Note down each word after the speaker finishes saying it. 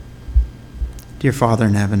Dear Father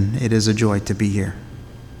in heaven, it is a joy to be here.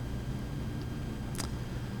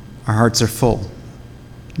 Our hearts are full,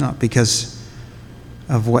 not because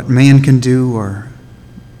of what man can do or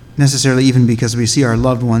necessarily even because we see our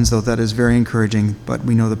loved ones, though that is very encouraging, but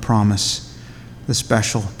we know the promise, the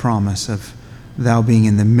special promise of thou being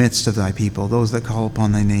in the midst of thy people, those that call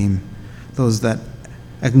upon thy name, those that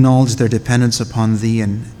acknowledge their dependence upon thee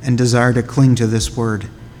and desire to cling to this word.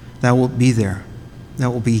 Thou wilt be there. Thou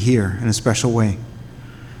wilt be here in a special way.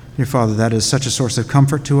 Dear Father, that is such a source of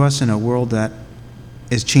comfort to us in a world that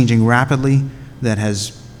is changing rapidly, that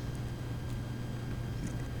has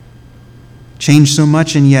changed so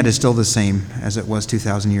much and yet is still the same as it was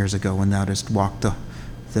 2,000 years ago when thou didst walk the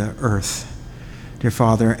earth. Dear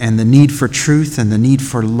Father, and the need for truth and the need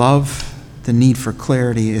for love, the need for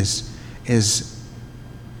clarity is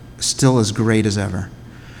still as great as ever.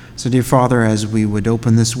 So, dear Father, as we would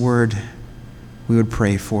open this word, we would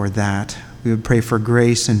pray for that. We would pray for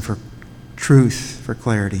grace and for truth, for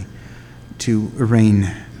clarity to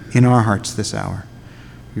reign in our hearts this hour.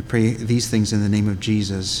 We pray these things in the name of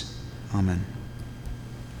Jesus. Amen.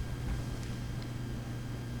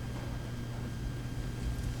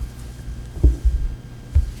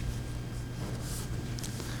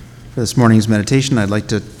 For this morning's meditation, I'd like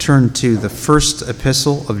to turn to the first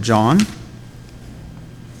epistle of John,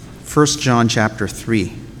 1 John chapter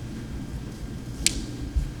 3.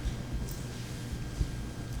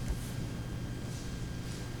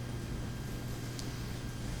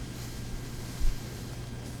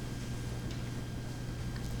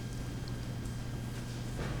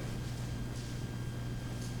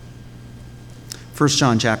 First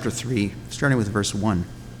John chapter 3, starting with verse 1.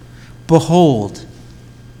 Behold,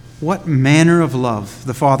 what manner of love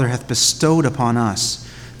the Father hath bestowed upon us,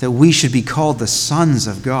 that we should be called the sons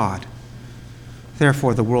of God.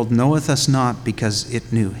 Therefore the world knoweth us not, because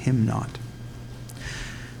it knew him not.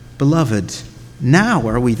 Beloved, now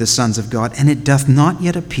are we the sons of God, and it doth not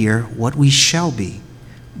yet appear what we shall be.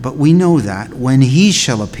 But we know that when he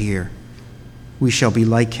shall appear, we shall be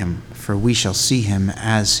like him, for we shall see him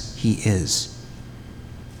as he is.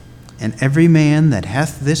 And every man that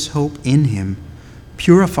hath this hope in him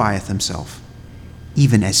purifieth himself,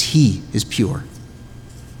 even as he is pure.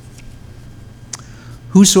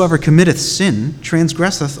 Whosoever committeth sin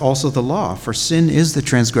transgresseth also the law, for sin is the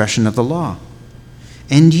transgression of the law.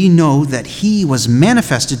 And ye know that he was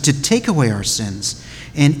manifested to take away our sins,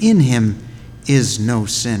 and in him is no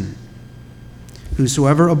sin.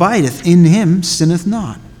 Whosoever abideth in him sinneth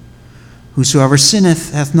not. Whosoever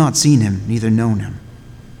sinneth hath not seen him, neither known him.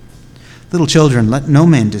 Little children, let no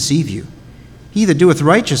man deceive you. He that doeth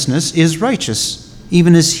righteousness is righteous,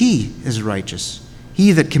 even as he is righteous.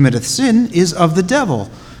 He that committeth sin is of the devil,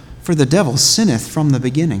 for the devil sinneth from the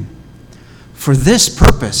beginning. For this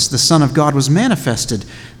purpose the Son of God was manifested,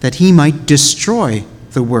 that he might destroy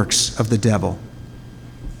the works of the devil.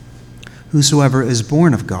 Whosoever is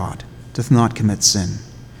born of God doth not commit sin,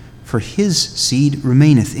 for his seed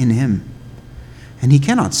remaineth in him. And he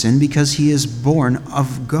cannot sin, because he is born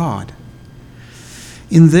of God.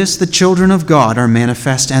 In this the children of God are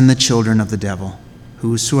manifest, and the children of the devil.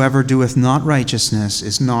 Whosoever doeth not righteousness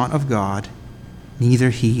is not of God, neither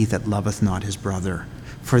he that loveth not his brother.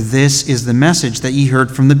 For this is the message that ye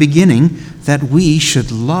heard from the beginning, that we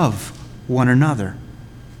should love one another.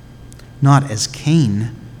 Not as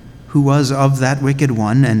Cain, who was of that wicked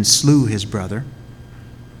one, and slew his brother.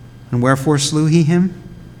 And wherefore slew he him?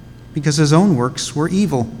 Because his own works were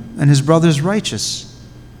evil, and his brother's righteous.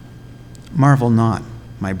 Marvel not,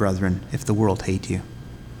 my brethren, if the world hate you.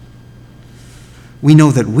 We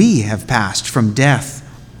know that we have passed from death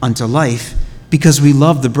unto life, because we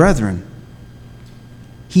love the brethren.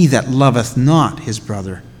 He that loveth not his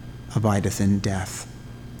brother abideth in death.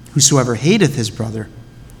 Whosoever hateth his brother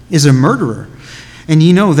is a murderer, and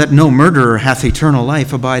ye know that no murderer hath eternal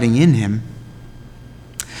life abiding in him.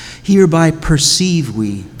 Hereby perceive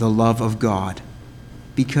we the love of God,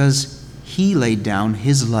 because he laid down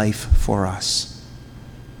his life for us.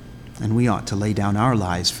 And we ought to lay down our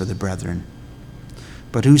lives for the brethren.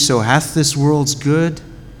 But whoso hath this world's good,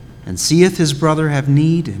 and seeth his brother have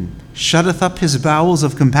need, and shutteth up his bowels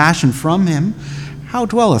of compassion from him, how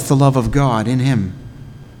dwelleth the love of God in him?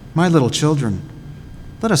 My little children,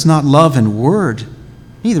 let us not love in word,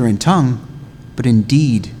 neither in tongue, but in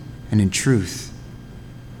deed and in truth.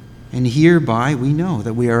 And hereby we know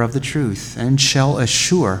that we are of the truth, and shall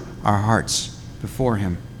assure our hearts before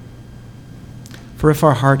him. For if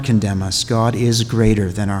our heart condemn us, God is greater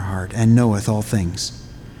than our heart, and knoweth all things.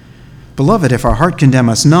 Beloved, if our heart condemn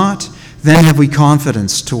us not, then have we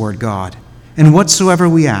confidence toward God. And whatsoever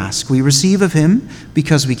we ask, we receive of him,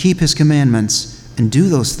 because we keep his commandments and do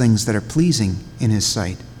those things that are pleasing in his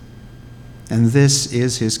sight. And this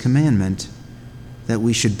is his commandment, that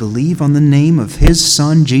we should believe on the name of his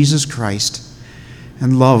Son, Jesus Christ,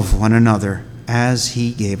 and love one another as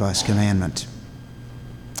he gave us commandment.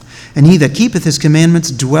 And he that keepeth his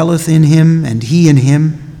commandments dwelleth in him, and he in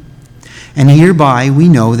him. And hereby we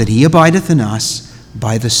know that he abideth in us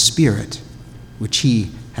by the Spirit which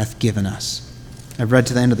he hath given us. I've read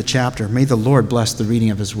to the end of the chapter. May the Lord bless the reading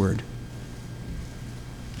of his word.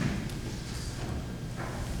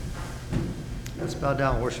 Let's bow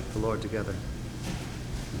down and worship the Lord together.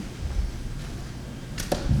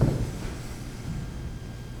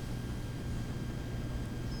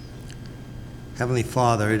 Heavenly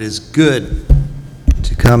Father, it is good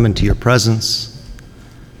to come into your presence.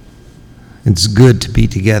 It's good to be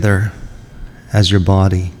together as your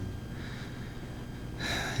body.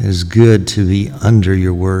 It is good to be under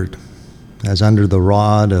your word, as under the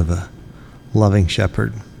rod of a loving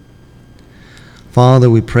shepherd. Father,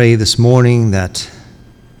 we pray this morning that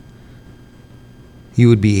you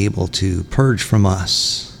would be able to purge from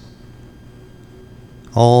us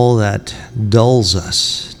all that dulls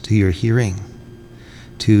us to your hearing,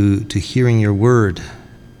 to hearing your word,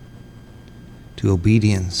 to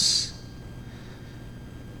obedience.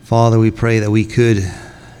 Father, we pray that we could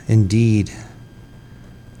indeed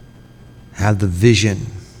have the vision,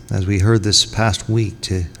 as we heard this past week,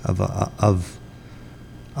 of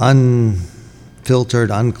unfiltered,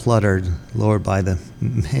 uncluttered, Lord, by the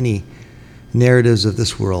many narratives of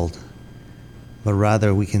this world, but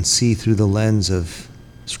rather we can see through the lens of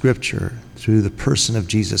Scripture, through the person of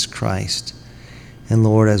Jesus Christ, and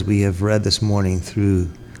Lord, as we have read this morning, through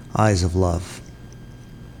eyes of love.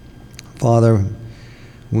 Father,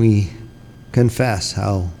 we confess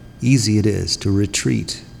how easy it is to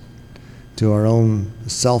retreat to our own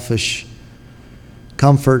selfish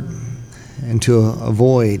comfort and to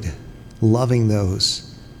avoid loving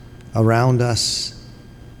those around us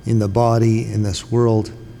in the body, in this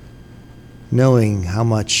world, knowing how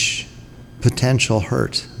much potential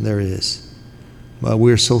hurt there is. But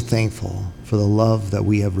we're so thankful for the love that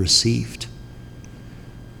we have received,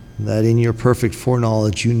 that in your perfect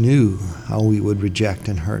foreknowledge you knew how we would reject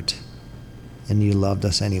and hurt, and you loved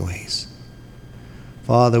us anyways.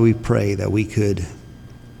 Father, we pray that we could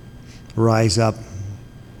rise up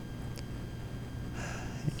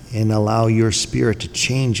and allow your Spirit to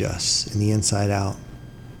change us in the inside out,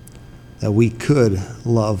 that we could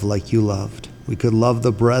love like you loved. We could love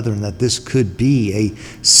the brethren, that this could be a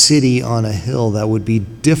city on a hill that would be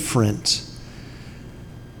different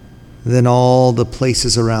than all the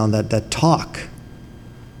places around that talk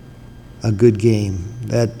a good game,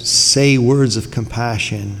 that say words of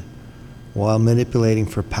compassion while manipulating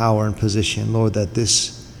for power and position. Lord, that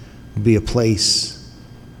this would be a place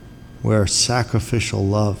where sacrificial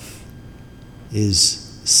love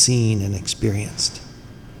is seen and experienced.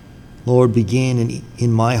 Lord, begin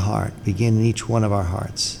in my heart, begin in each one of our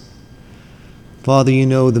hearts. Father, you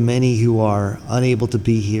know the many who are unable to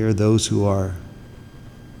be here, those who are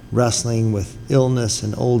wrestling with illness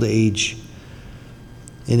and old age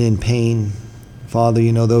and in pain. Father,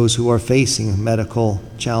 you know those who are facing medical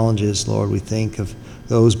challenges. Lord, we think of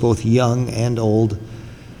those both young and old,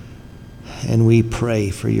 and we pray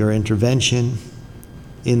for your intervention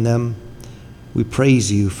in them. We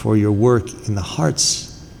praise you for your work in the hearts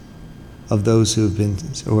of those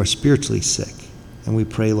who are spiritually sick, and we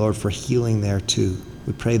pray, Lord, for healing there too.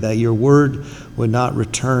 We pray that your word would not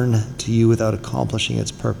return to you without accomplishing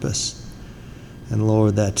its purpose, and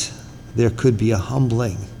Lord, that there could be a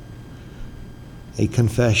humbling, a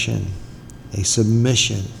confession, a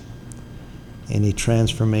submission, and a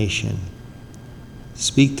transformation.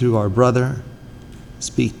 Speak through our brother,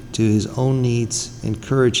 speak to his own needs,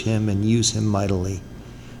 encourage him, and use him mightily.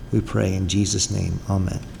 We pray in Jesus' name,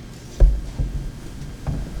 amen.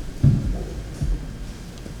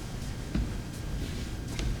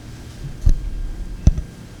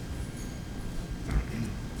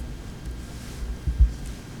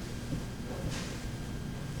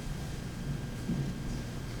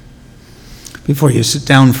 Before you sit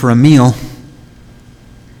down for a meal,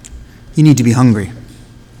 you need to be hungry. You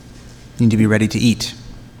need to be ready to eat.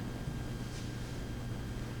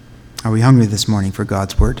 Are we hungry this morning for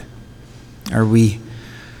God's word? Are we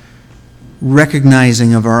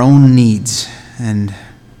recognizing of our own needs? And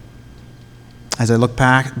as I look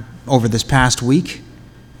back over this past week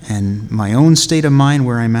and my own state of mind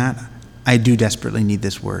where I'm at, I do desperately need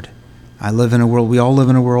this word. We all live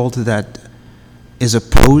in a world that is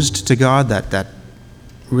opposed to God, that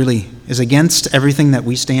really is against everything that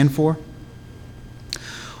we stand for.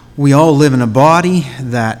 We all live in a body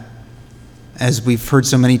that, as we've heard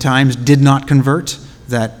so many times, did not convert,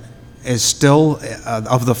 that is still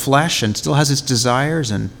of the flesh and still has its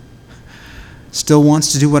desires and still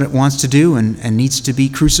wants to do what it wants to do and needs to be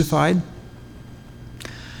crucified.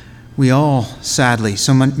 We all, sadly,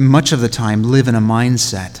 so much of the time live in a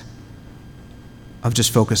mindset of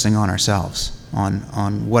just focusing on ourselves,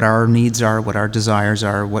 on what our needs are, what our desires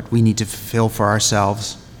are, what we need to fulfill for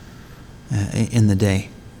ourselves in the day.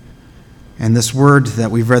 And this word that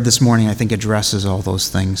we've read this morning, I think, addresses all those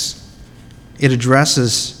things. It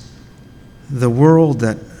addresses the world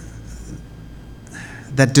that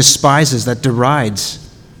despises, that derides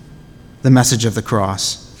the message of the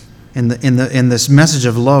cross. In this message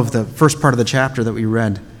of love, the first part of the chapter that we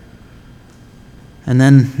read. And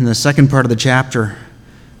then in the second part of the chapter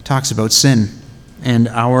talks about sin and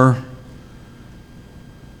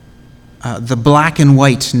the black and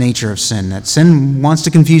white nature of sin. That sin wants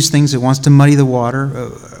to confuse things, it wants to muddy the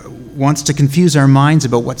water, wants to confuse our minds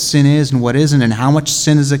about what sin is and what isn't, and how much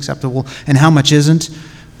sin is acceptable and how much isn't.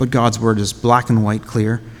 But God's word is black and white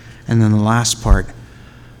clear. And then the last part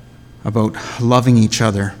about loving each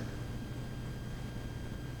other.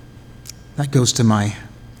 That goes to my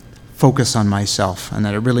focus on myself, and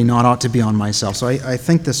that it really not ought to be on myself. So I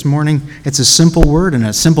think this morning it's a simple word and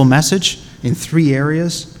a simple message in 3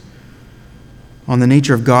 areas on the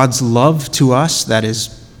nature of God's love to us that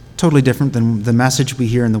is totally different than the message we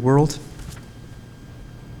hear in the world.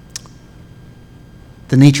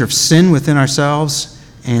 The nature of sin within ourselves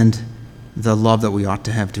and the love that we ought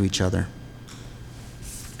to have to each other.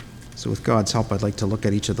 So with God's help, I'd like to look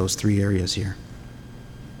at each of those 3 areas here.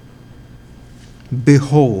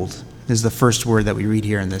 Behold is the first word that we read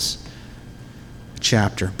here in this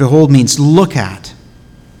chapter. Behold means look at,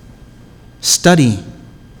 study,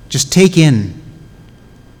 just take in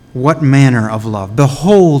what manner of love.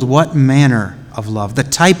 Behold what manner of love, the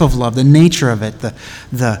type of love, the nature of it,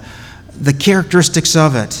 the characteristics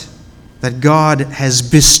of it that God has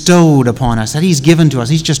bestowed upon us, that He's given to us.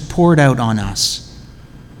 He's just poured out on us,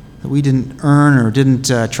 that we didn't earn or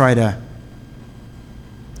didn't try to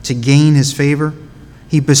gain His favor.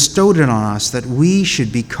 He bestowed it on us that we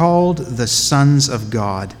should be called the sons of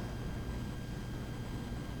God.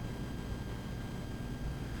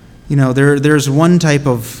 You know, there's one type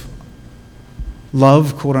of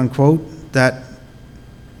love, quote unquote, that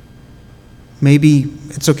maybe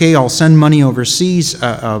it's okay, I'll send money overseas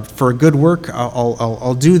for a good work,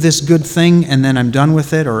 I'll do this good thing and then I'm done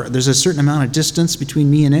with it, or there's a certain amount of distance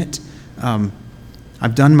between me and it.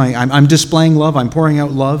 I'm displaying love, I'm pouring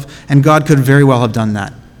out love, and God could very well have done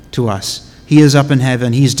that to us. He is up in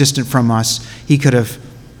heaven, He's distant from us. He could have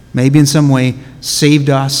maybe in some way saved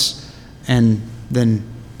us and then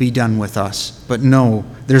be done with us. But no,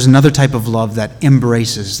 there's another type of love that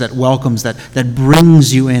embraces, that welcomes, that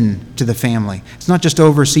brings you in to the family. It's not just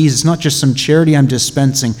overseas, it's not just some charity I'm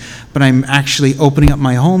dispensing, but I'm actually opening up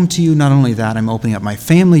my home to you. Not only that, I'm opening up my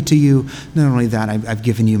family to you. Not only that, I've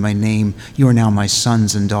given you my name. You are now my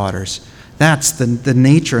sons and daughters. That's the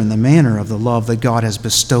nature and the manner of the love that God has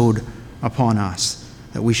bestowed upon us,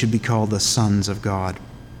 that we should be called the sons of God.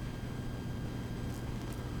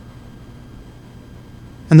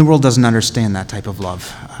 And the world doesn't understand that type of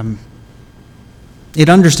love. It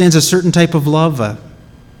understands a certain type of love,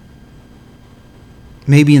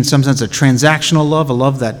 maybe in some sense a transactional love, a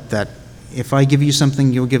love that if I give you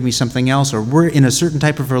something, you'll give me something else, or we're in a certain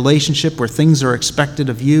type of relationship where things are expected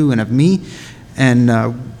of you and of me, and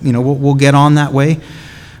we'll get on that way.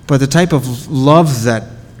 But the type of love that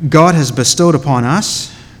God has bestowed upon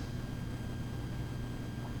us,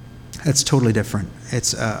 it's totally different.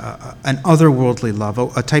 It's an otherworldly love,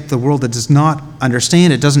 a type of the world that does not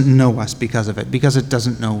understand, it doesn't know us because of it, because it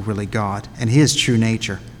doesn't know really God and His true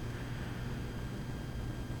nature.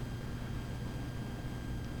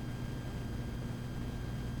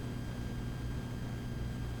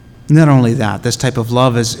 Not only that, this type of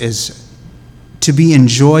love is to be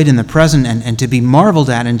enjoyed in the present and to be marveled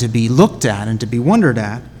at and to be looked at and to be wondered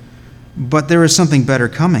at. But there is something better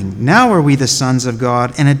coming. Now are we the sons of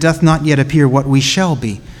God, and it doth not yet appear what we shall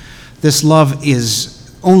be. This love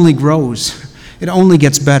only grows. It only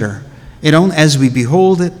gets better. As we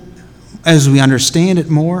behold it, as we understand it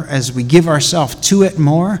more, as we give ourselves to it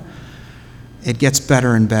more, it gets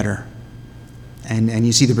better and better. And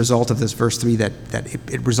you see the result of this, verse 3, that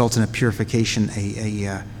it results in a purification,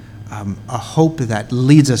 a hope that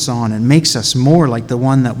leads us on and makes us more like the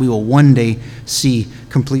one that we will one day see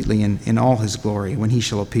completely in all His glory when He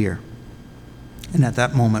shall appear. And at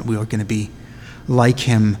that moment, we are going to be like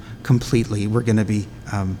Him completely. We're going to be,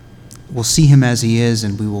 we'll see Him as He is,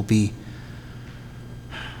 and we will be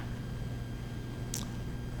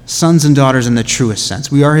sons and daughters in the truest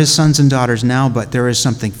sense. We are his sons and daughters now, but there is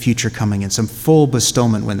something future coming and some full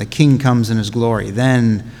bestowment when the king comes in his glory.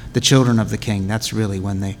 Then the children of the king, that's really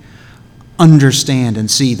when they understand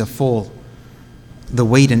and see the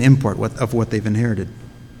weight and import of what they've inherited.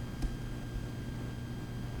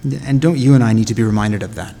 And don't you and I need to be reminded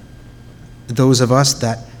of that? Those of us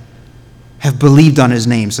that have believed on his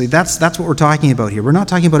name. So that's what we're talking about here. We're not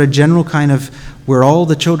talking about a general kind of, we're all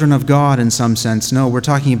the children of God in some sense. No, we're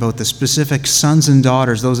talking about the specific sons and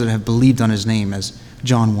daughters, those that have believed on his name, as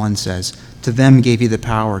John 1 says. To them gave he the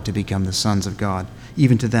power to become the sons of God,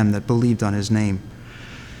 even to them that believed on his name.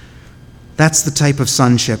 That's the type of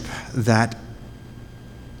sonship that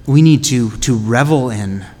we need to revel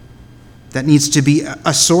in. That needs to be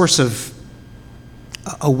a source of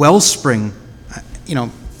a wellspring.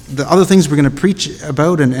 The other things we're going to preach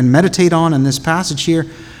about and meditate on in this passage here,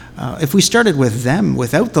 if we started with them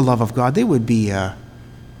without the love of God, they would be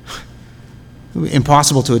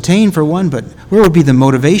impossible to attain, for one, but where would be the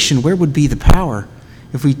motivation? Where would be the power?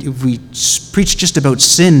 If we preach just about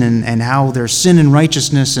sin and how there's sin and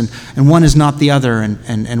righteousness and one is not the other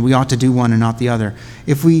and we ought to do one and not the other.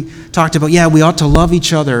 If we talked about, we ought to love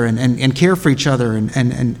each other and care for each other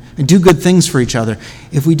and do good things for each other.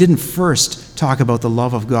 If we didn't first talk about the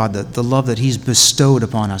love of God, the love that he's bestowed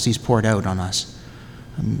upon us, he's poured out on us,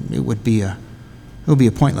 it would be a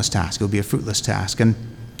pointless task. It would be a fruitless task. And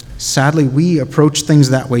sadly, we approach things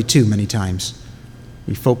that way too many times.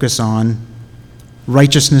 We focus on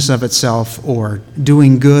righteousness of itself or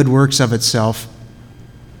doing good works of itself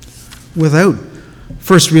without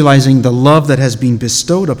first realizing the love that has been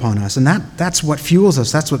bestowed upon us. And that's what fuels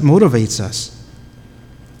us. That's what motivates us.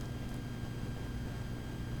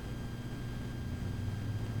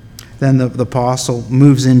 Then the apostle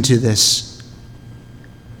moves into this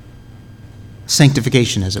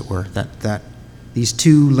sanctification, as it were, that these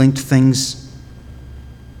two linked things,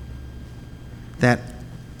 that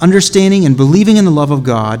understanding and believing in the love of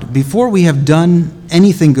God before we have done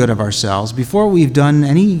anything good of ourselves, before we've done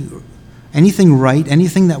anything right,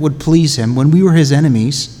 anything that would please him, when we were his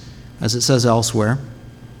enemies, as it says elsewhere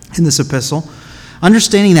in this epistle,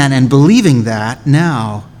 understanding that and believing that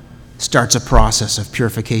now starts a process of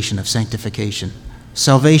purification, of sanctification,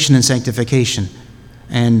 salvation and sanctification.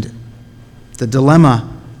 And the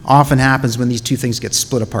dilemma often happens when these two things get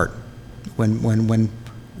split apart, when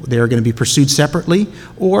they are going to be pursued separately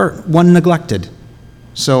or one neglected.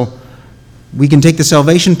 So we can take the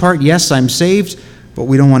salvation part, yes, I'm saved, but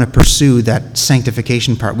we don't want to pursue that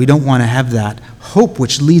sanctification part. We don't want to have that hope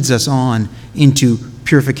which leads us on into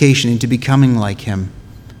purification, into becoming like him.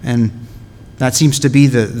 And that seems to be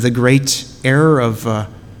the great error of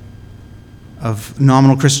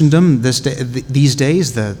nominal Christendom these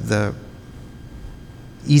days, the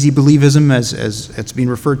easy believism as it's been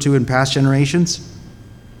referred to in past generations.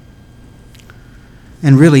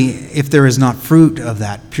 And really, if there is not fruit of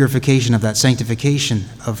that purification, of that sanctification,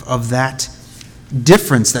 of that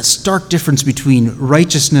difference, that stark difference between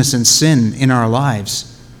righteousness and sin in our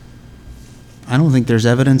lives, I don't think there's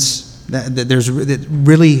evidence that there's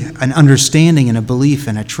really an understanding and a belief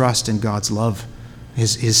and a trust in God's love,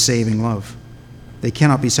 his saving love. They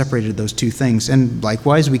cannot be separated, those two things. And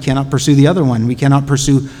likewise, we cannot pursue the other one. We cannot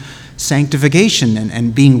pursue sanctification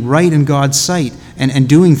and being right in God's sight and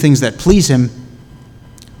doing things that please him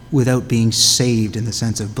without being saved in the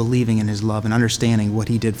sense of believing in his love and understanding what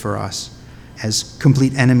he did for us as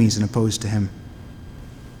complete enemies and opposed to him.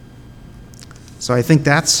 So I think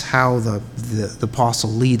that's how the apostle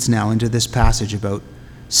leads now into this passage about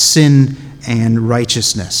sin and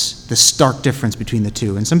righteousness, the stark difference between the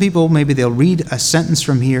two. And some people, maybe they'll read a sentence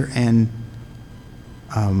from here and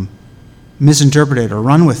misinterpret it or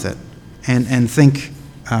run with it and think,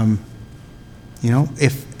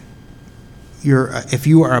 if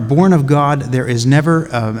you are born of God, there is never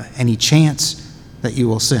any chance that you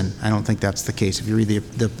will sin. I don't think that's the case if you read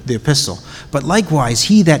the epistle. But likewise,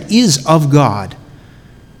 he that is of God,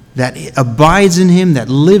 that abides in him, that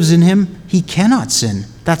lives in him, he cannot sin.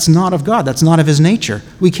 That's not of God. That's not of his nature.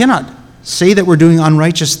 We cannot say that we're doing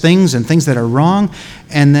unrighteous things and things that are wrong,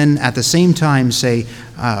 and then at the same time say,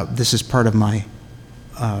 this is part of my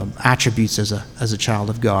attributes as a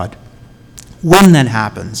child of God. When that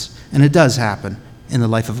happens, and it does happen in the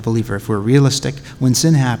life of a believer, if we're realistic, when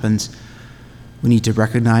sin happens, we need to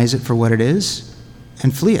recognize it for what it is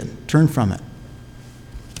and flee it, turn from it.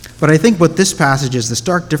 But I think what this passage is, the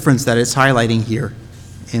stark difference that it's highlighting here,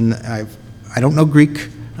 I don't know Greek,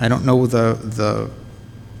 I don't know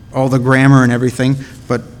all the grammar and everything,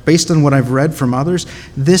 but based on what I've read from others,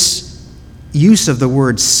 this use of the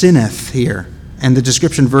word sinneth here, And the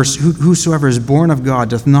description verse, whosoever is born of God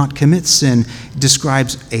doth not commit sin,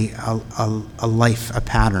 describes a life, a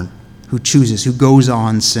pattern, who chooses, who goes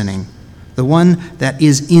on sinning. The one that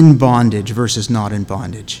is in bondage versus not in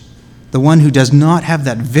bondage. The one who does not have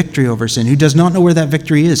that victory over sin, who does not know where that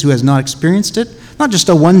victory is, who has not experienced it, not just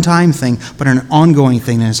a one-time thing, but an ongoing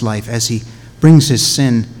thing in his life as he brings his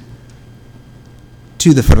sin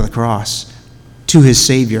to the foot of the cross, to his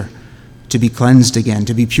Savior, to be cleansed again,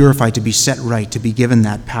 to be purified, to be set right, to be given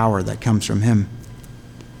that power that comes from him.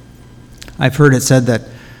 I've heard it said that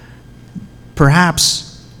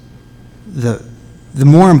perhaps the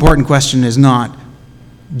more important question is not,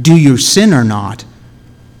 do you sin or not,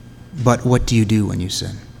 but what do you do when you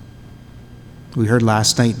sin? We heard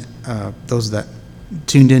last night, those that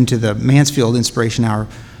tuned into the Mansfield Inspiration Hour,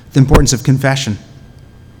 the importance of confession.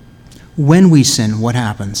 When we sin, what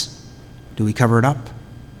happens? Do we cover it up?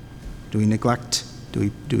 Do we neglect? Do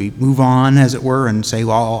we move on, as it were, and say,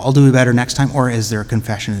 well, I'll do better next time? Or is there a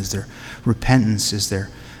confession? Is there repentance? Is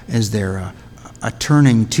there a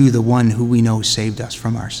turning to the one who we know saved us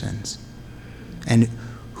from our sins? And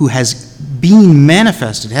who has been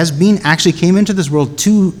manifested, actually came into this world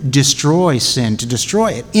to destroy sin, to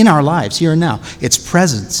destroy it in our lives, here and now. Its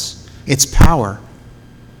presence, its power,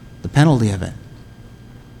 the penalty of it.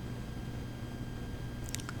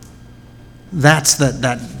 That's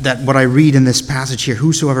that what I read in this passage here.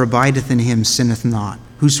 Whosoever abideth in him sinneth not.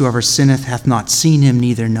 Whosoever sinneth hath not seen him,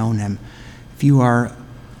 neither known him. If you are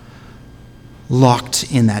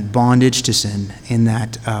locked in that bondage to sin, in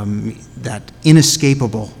that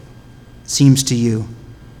inescapable seems to you,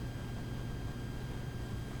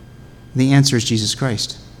 the answer is Jesus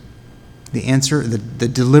Christ. The answer, the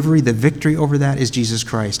delivery, the victory over that is Jesus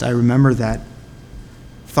Christ. I remember that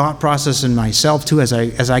thought process in myself too, as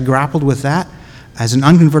I grappled with that as an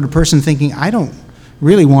unconverted person, thinking, I don't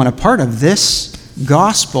really want a part of this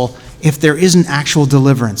gospel if there isn't actual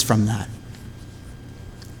deliverance from that.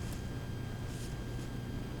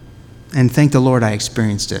 And thank the Lord I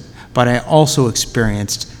experienced it. But I also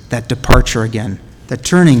experienced that departure again, that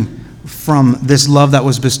turning from this love that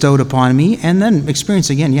was bestowed upon me, and then experience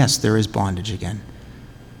again, yes, there is bondage again.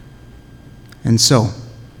 And so,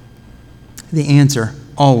 the answer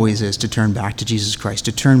always is to turn back to Jesus Christ,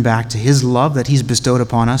 to turn back to his love that he's bestowed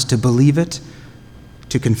upon us, to believe it,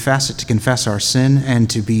 to confess our sin, and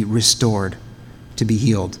to be restored, to be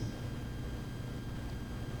healed.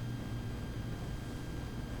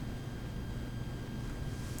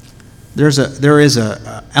 There is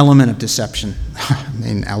a element of deception.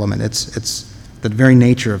 It's the very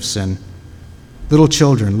nature of sin. Little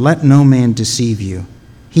children, let no man deceive you.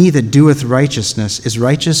 He that doeth righteousness is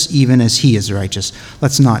righteous even as he is righteous.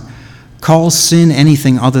 Let's not call sin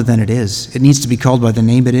anything other than it is. It needs to be called by the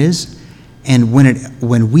name it is. And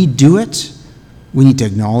when we do it, we need to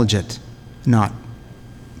acknowledge it. Not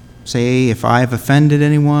say, if I've offended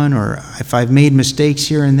anyone or if I've made mistakes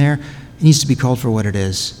here and there, it needs to be called for what it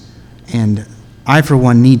is. And I, for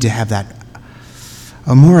one, need to have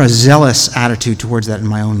a more zealous attitude towards that in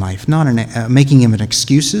my own life. Not making him an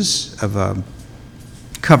excuses of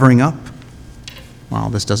covering up. Well,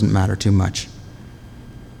 this doesn't matter too much.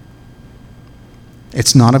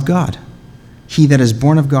 It's not of God. He that is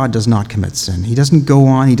born of God does not commit sin. He doesn't go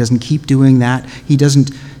on. He doesn't keep doing that. He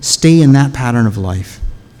doesn't stay in that pattern of life.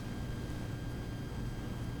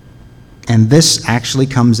 And this actually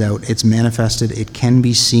comes out. It's manifested. It can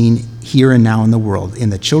be seen here and now in the world, in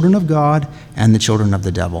the children of God and the children of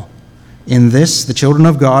the devil. In this, the children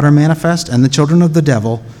of God are manifest, and the children of the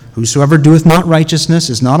devil. Whosoever doeth not righteousness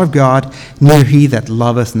is not of God, neither he that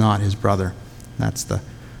loveth not his brother. That's the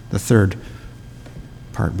third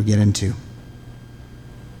part we get into.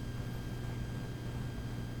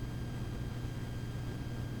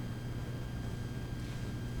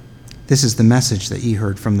 This is the message that ye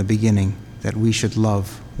heard from the beginning, that we should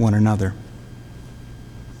love one another.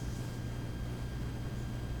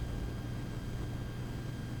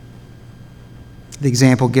 The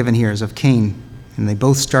example given here is of Cain, and they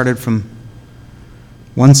both started from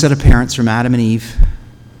one set of parents, from Adam and Eve.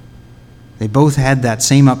 They both had that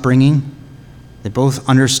same upbringing. They both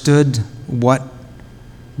understood what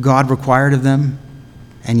God required of them,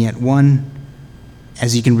 and yet one,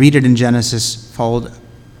 as you can read it in Genesis, followed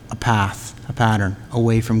a path, a pattern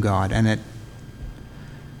away from God, and it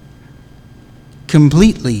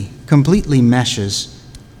completely meshes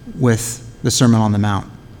with the Sermon on the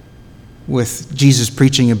Mount, with Jesus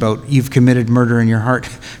preaching about you've committed murder in your heart,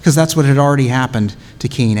 because that's what had already happened to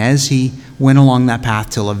Cain as he went along that path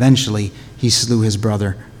till eventually he slew his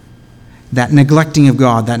brother. that neglecting of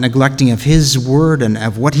God, that neglecting of His word and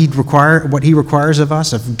of what He requires of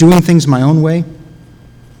us, of doing things my own way.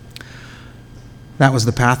 That was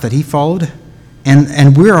the path that he followed.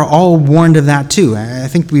 And we are all warned of that too. I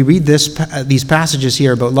think we read these passages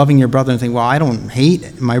here about loving your brother and think, well, I don't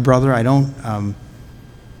hate my brother. I don't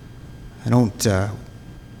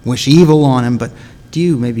wish evil on him. But do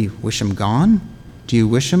you maybe wish him gone? Do you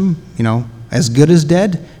wish him, as good as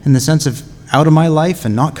dead, in the sense of out of my life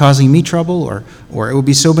and not causing me trouble? Or it would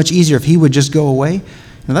be so much easier if he would just go away?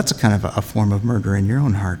 That's a kind of a form of murder in your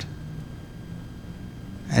own heart.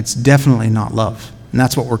 It's definitely not love. And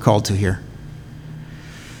that's what we're called to here.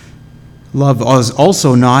 Love is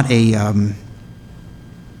also not a kind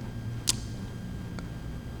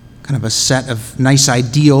of a set of nice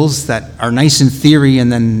ideals that are nice in theory and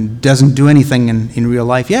then doesn't do anything in real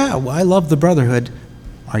life. Yeah, well, I love the brotherhood.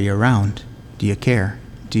 Are you around? Do you care?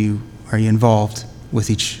 Are you involved with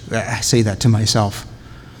each? I say that to myself.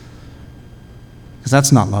 Because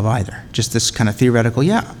that's not love either. Just this kind of theoretical,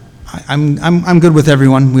 yeah, I'm good with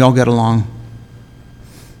everyone. We all get along.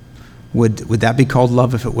 Would that be called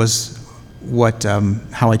love if it was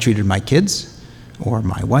how I treated my kids or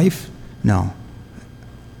my wife? No.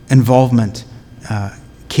 Involvement,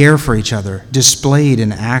 care for each other, displayed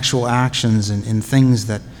in actual actions and in things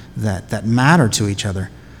that matter to each other.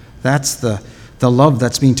 That's the love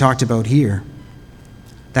that's being talked about here.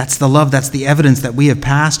 That's the love, that's the evidence that we have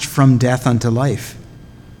passed from death unto life.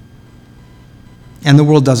 And the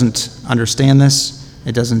world doesn't understand this.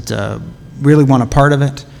 It doesn't really want a part of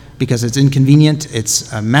it, because it's inconvenient,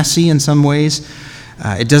 it's messy in some ways.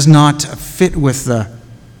 It does not fit with the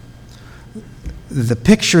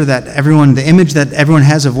picture that the image that everyone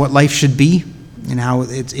has of what life should be, and how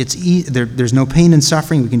there's no pain and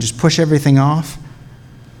suffering. We can just push everything off.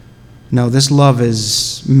 No, this love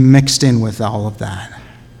is mixed in with all of that.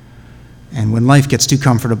 And when life gets too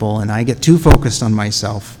comfortable and I get too focused on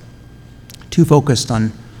myself, too focused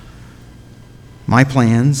on my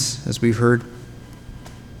plans, as we've heard,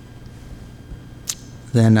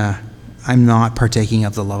 then I'm not partaking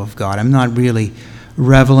of the love of God. I'm not really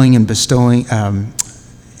reveling and bestowing,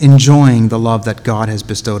 enjoying the love that God has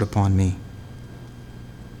bestowed upon me.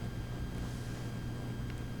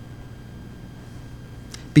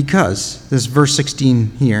 Because, this verse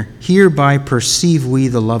 16 here, hereby perceive we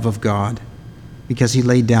the love of God, because He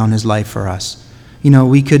laid down His life for us.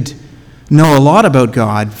 We could know a lot about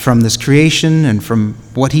God from this creation and from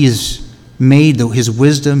what He has made, His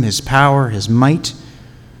wisdom, His power, His might,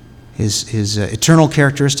 His eternal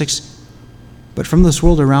characteristics. But from this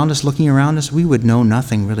world around us, looking around us, we would know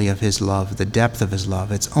nothing really of His love, the depth of His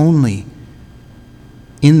love. It's only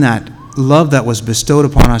in that love that was bestowed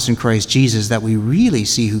upon us in Christ Jesus that we really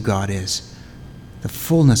see who God is, the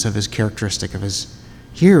fullness of His characteristic, of His.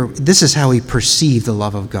 Here, this is how we perceive the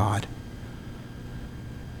love of God.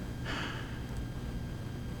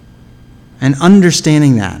 And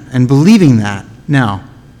understanding that and believing that, now,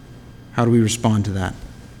 how do we respond to that?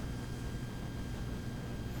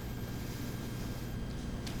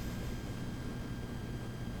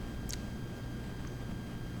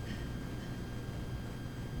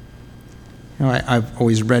 I've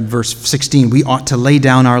always read verse 16. We ought to lay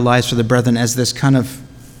down our lives for the brethren as this kind of,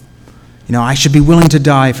 I should be willing to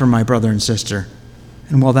die for my brother and sister.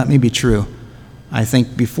 And while that may be true, I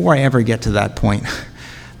think before I ever get to that point,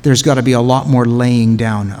 there's got to be a lot more laying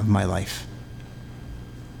down of my life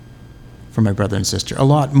for my brother and sister. A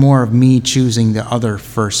lot more of me choosing the other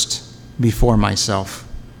first before myself.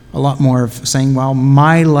 A lot more of saying, well,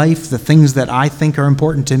 my life, the things that I think are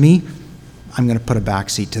important to me, I'm going to put a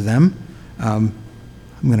backseat to them. I'm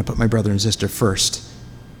going to put my brother and sister first.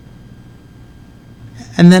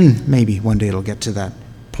 And then maybe one day it'll get to that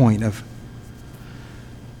point of.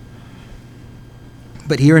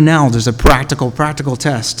 But here and now there's a practical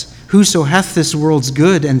test. Whoso hath this world's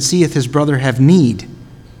good and seeth his brother have need.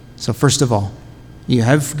 So first of all, you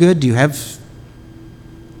have good? Do you have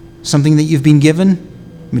something that you've been given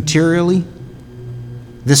materially?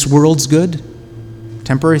 This world's good?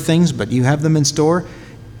 Temporary things, but you have them in store?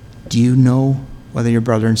 Do you know whether your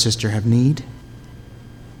brother and sister have need?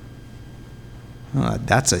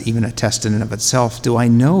 That's even a test in and of itself. Do I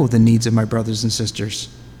know the needs of my brothers and sisters?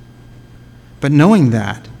 But knowing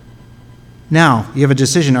that, now you have a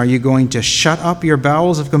decision. Are you going to shut up your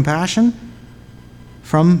bowels of compassion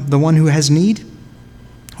from the one who has need?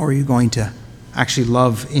 Or are you going to actually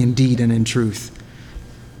love in deed and in truth?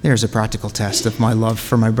 There's a practical test of my love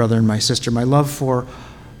for my brother and my sister, my love for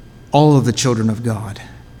all of the children of God.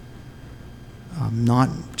 Not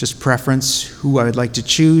just preference, who I would like to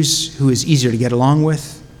choose, who is easier to get along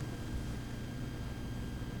with.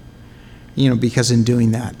 because in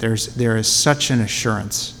doing that, there is such an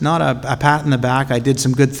assurance. Not a pat in the back, I did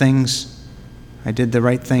some good things, I did the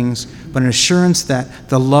right things, but an assurance that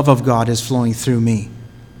the love of God is flowing through me.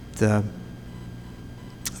 The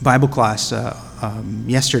Bible class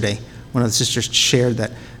yesterday, one of the sisters shared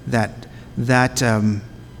that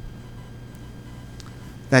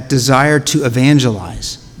desire to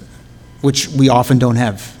evangelize, which we often don't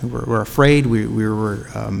have. We're afraid. We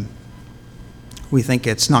think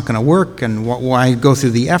it's not going to work, and why go through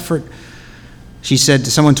the effort? She said,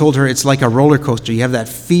 someone told her it's like a roller coaster. You have that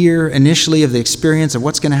fear initially of the experience of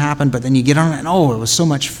what's going to happen, but then you get on it, and it was so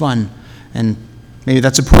much fun. And maybe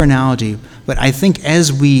that's a poor analogy, but I think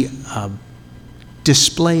as we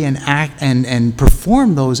display and act and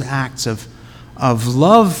perform those acts of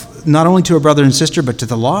love, not only to a brother and sister, but to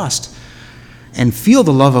the lost, and feel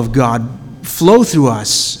the love of God flow through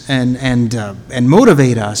us and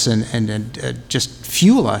motivate us and just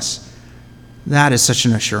fuel us, that is such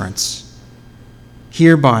an assurance.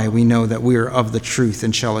 Hereby we know that we are of the truth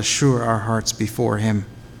and shall assure our hearts before Him.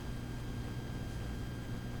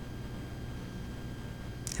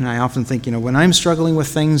 And I often think, when I'm struggling with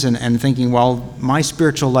things and thinking, well, my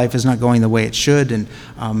spiritual life is not going the way it should, and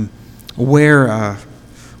where are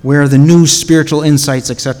the new spiritual insights,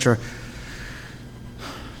 etc.,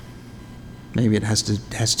 maybe it has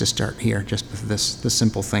to start here, just with the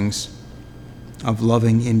simple things of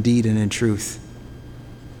loving in deed and in truth.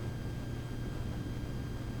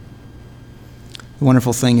 The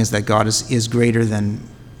wonderful thing is that God is greater than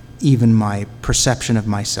even my perception of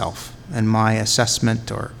myself and my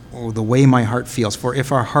assessment or the way my heart feels. For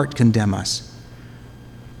if our heart condemn us,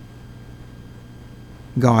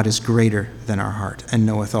 God is greater than our heart and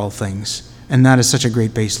knoweth all things. And that is such a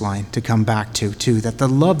great baseline to come back to, too, that the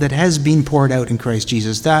love that has been poured out in Christ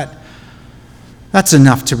Jesus, that's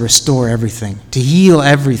enough to restore everything, to heal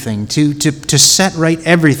everything, to set right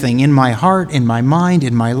everything in my heart, in my mind,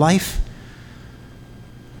 in my life.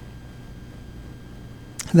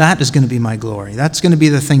 That is going to be my glory. That's going to be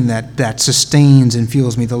the thing that sustains and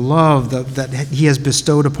fuels me, the love that He has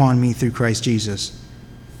bestowed upon me through Christ Jesus,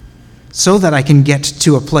 so that I can get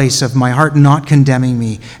to a place of my heart not condemning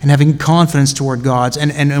me and having confidence toward God's.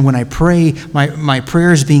 And when I pray, my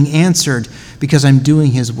prayer is being answered because I'm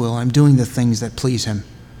doing His will. I'm doing the things that please Him.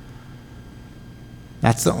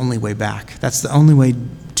 That's the only way back. That's the only way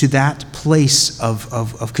to that place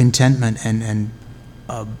of contentment and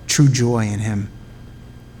true joy in Him.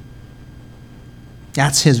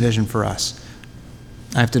 That's His vision for us.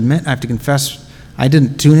 I have to confess, I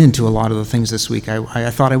didn't tune into a lot of the things this week. I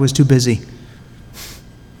thought I was too busy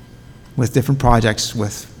with different projects,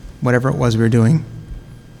 with whatever it was we were doing.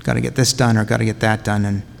 Got to get this done or got to get that done.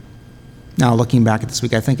 And now looking back at this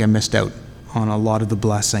week, I think I missed out on a lot of the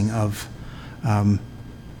blessing of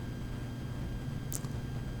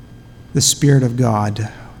the Spirit of God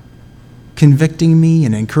convicting me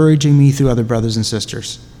and encouraging me through other brothers and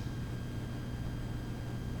sisters.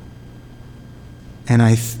 And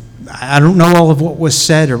I don't know all of what was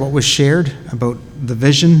said or what was shared about the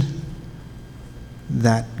vision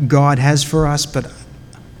that God has for us, but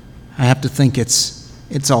I have to think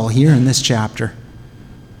it's all here in this chapter.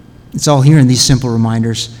 It's all here in these simple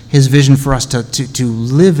reminders. His vision for us to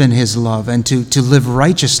live in His love and to live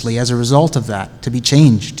righteously as a result of that, to be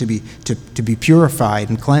changed, to be purified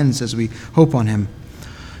and cleansed as we hope on Him,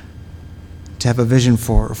 to have a vision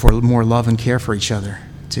for more love and care for each other,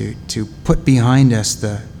 to put behind us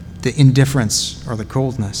the indifference or the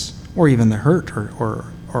coldness or even the hurt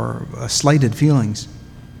or slighted feelings.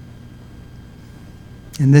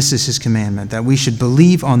 And this is His commandment, that we should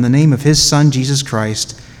believe on the name of His Son, Jesus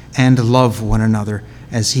Christ, and love one another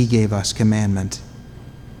as He gave us commandment.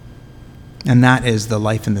 And that is the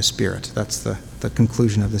life in the Spirit. That's the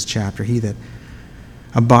conclusion of this chapter. He that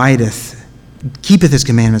abideth, keepeth His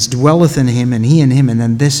commandments, dwelleth in Him, and He in him, and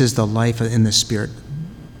then this is the life in the Spirit.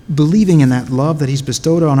 Believing in that love that He's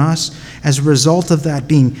bestowed on us, as a result of that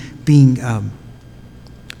being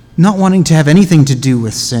not wanting to have anything to do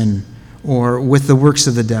with sin or with the works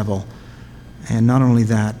of the devil. And not only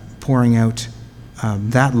that, pouring out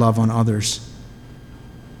that love on others.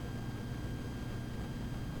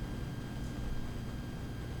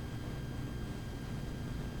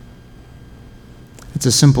 It's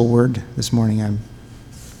a simple word this morning. I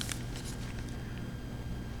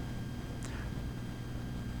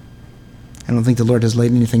don't think the Lord has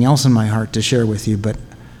laid anything else in my heart to share with you, but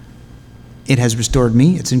it has restored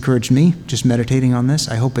me. It's encouraged me, just meditating on this.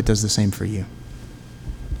 I hope it does the same for you.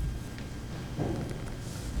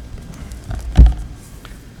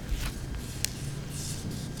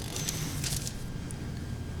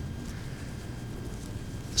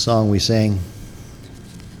 song we sang.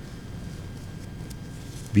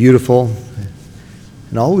 Beautiful,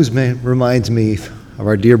 and always reminds me of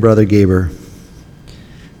our dear brother Gaber,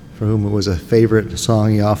 for whom it was a favorite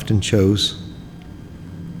song he often chose.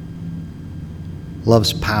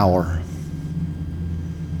 Love's power.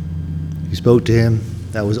 You spoke to him,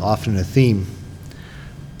 that was often a theme,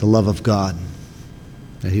 the love of God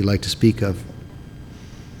that he liked to speak of.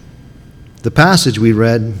 The passage we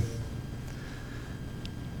read,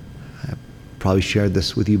 I probably shared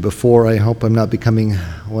this with you before. I hope I'm not becoming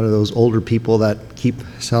one of those older people that keep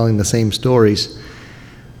telling the same stories.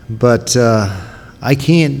 But I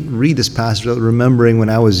can't read this passage without remembering when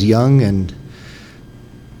I was young and,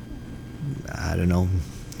 I don't know,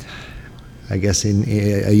 I guess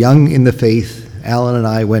young in the faith, Alan and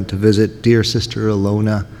I went to visit dear sister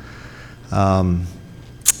Ilona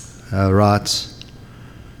Rotz.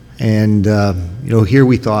 And, here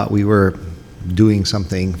we thought we were doing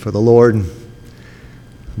something for the Lord,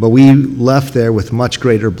 but we left there with much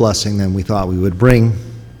greater blessing than we thought we would bring.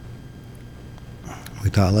 We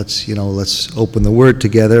thought, let's open the Word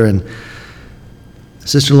together. And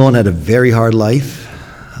Sister Ilona had a very hard life.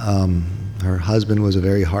 Her husband was a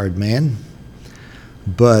very hard man.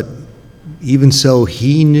 But even so,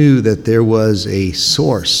 he knew that there was a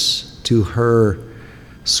source to her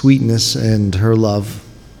sweetness and her love.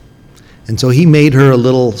 And so he made her a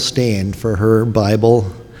little stand for her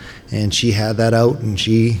Bible, and she had that out, and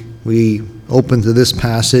we opened to this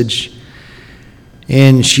passage,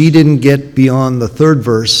 and she didn't get beyond the third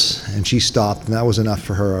verse, and she stopped, and that was enough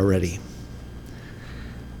for her already.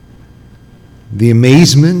 The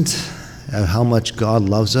amazement of how much God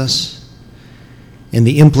loves us, and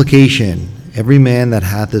the implication, every man that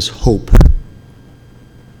hath this hope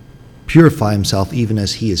purify himself even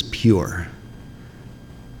as he is pure.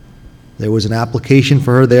 There was an application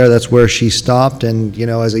for her there. That's where she stopped. And,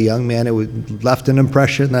 as a young man, it left an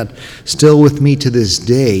impression that still with me to this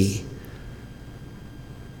day.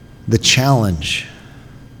 The challenge.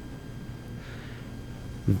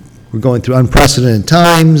 We're going through unprecedented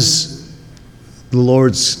times. The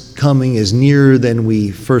Lord's coming is nearer than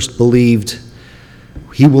we first believed.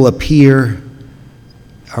 He will appear.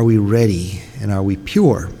 Are we ready? And are we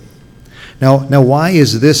pure? Now, why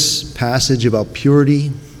is this passage about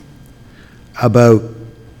purity? About,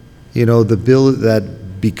 the bill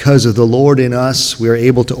that because of the Lord in us, we are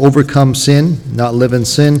able to overcome sin, not live in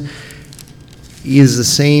sin, is the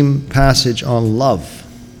same passage on love.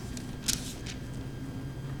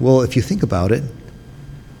 Well, if you think about it,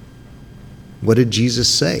 what did Jesus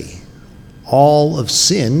say? All of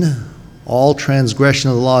sin, all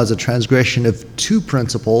transgression of the law is a transgression of two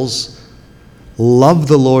principles. Love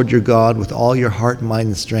the Lord your God with all your heart, mind,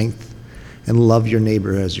 and strength, and love your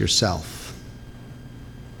neighbor as yourself.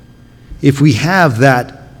 If we have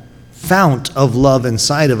that fount of love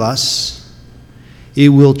inside of us, it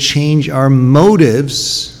will change our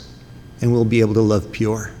motives, and we'll be able to love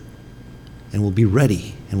pure, and we'll be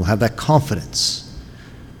ready, and we'll have that confidence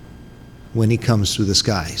when he comes through the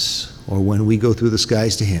skies, or when we go through the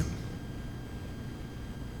skies to him.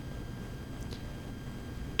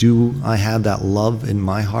 Do I have that love in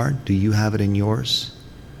my heart? Do you have it in yours?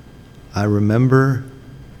 I remember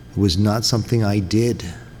it was not something I did.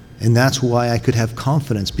 And that's why I could have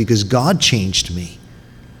confidence, because God changed me.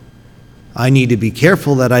 I need to be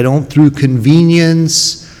careful that I don't, through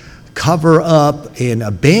convenience, cover up and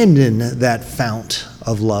abandon that fount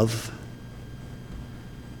of love.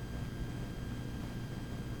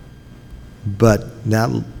 But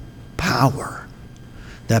that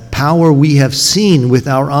power we have seen with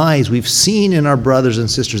our eyes, we've seen in our brothers and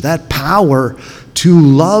sisters, that power to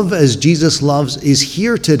love as Jesus loves is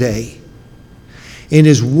here today. And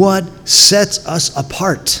is what sets us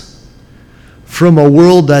apart from a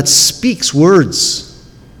world that speaks words,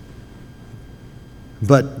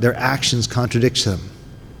 but their actions contradict them.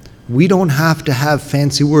 We don't have to have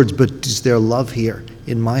fancy words, but is there love here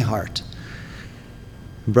in my heart?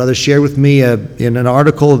 Brother shared with me in an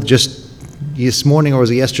article just this morning, or was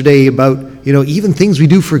it yesterday, about even things we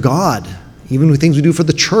do for God, even things we do for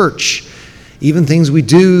the church, even things we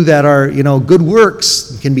do that are good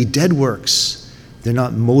works can be dead works. They're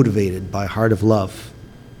not motivated by a heart of love.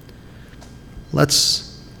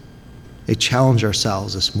 Let's challenge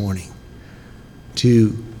ourselves this morning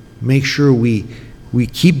to make sure we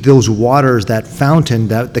keep those waters, that fountain,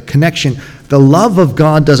 that the connection. The love of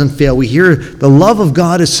God doesn't fail. We hear the love of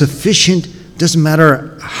God is sufficient. Doesn't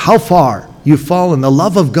matter how far you've fallen. The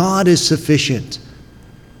love of God is sufficient.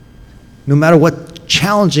 No matter what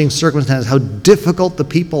challenging circumstances, how difficult the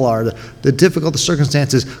people are, the difficult the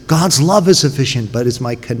circumstances, God's love is sufficient, but it's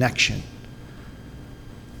my connection.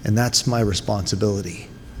 And that's my responsibility.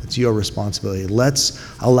 It's your responsibility. Let's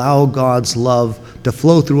allow God's love to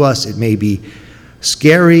flow through us. It may be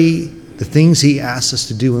scary, the things he asks us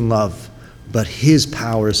to do in love, but his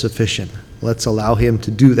power is sufficient. Let's allow him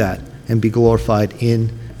to do that and be glorified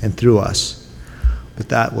in and through us. With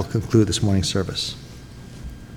that, we'll conclude this morning's service.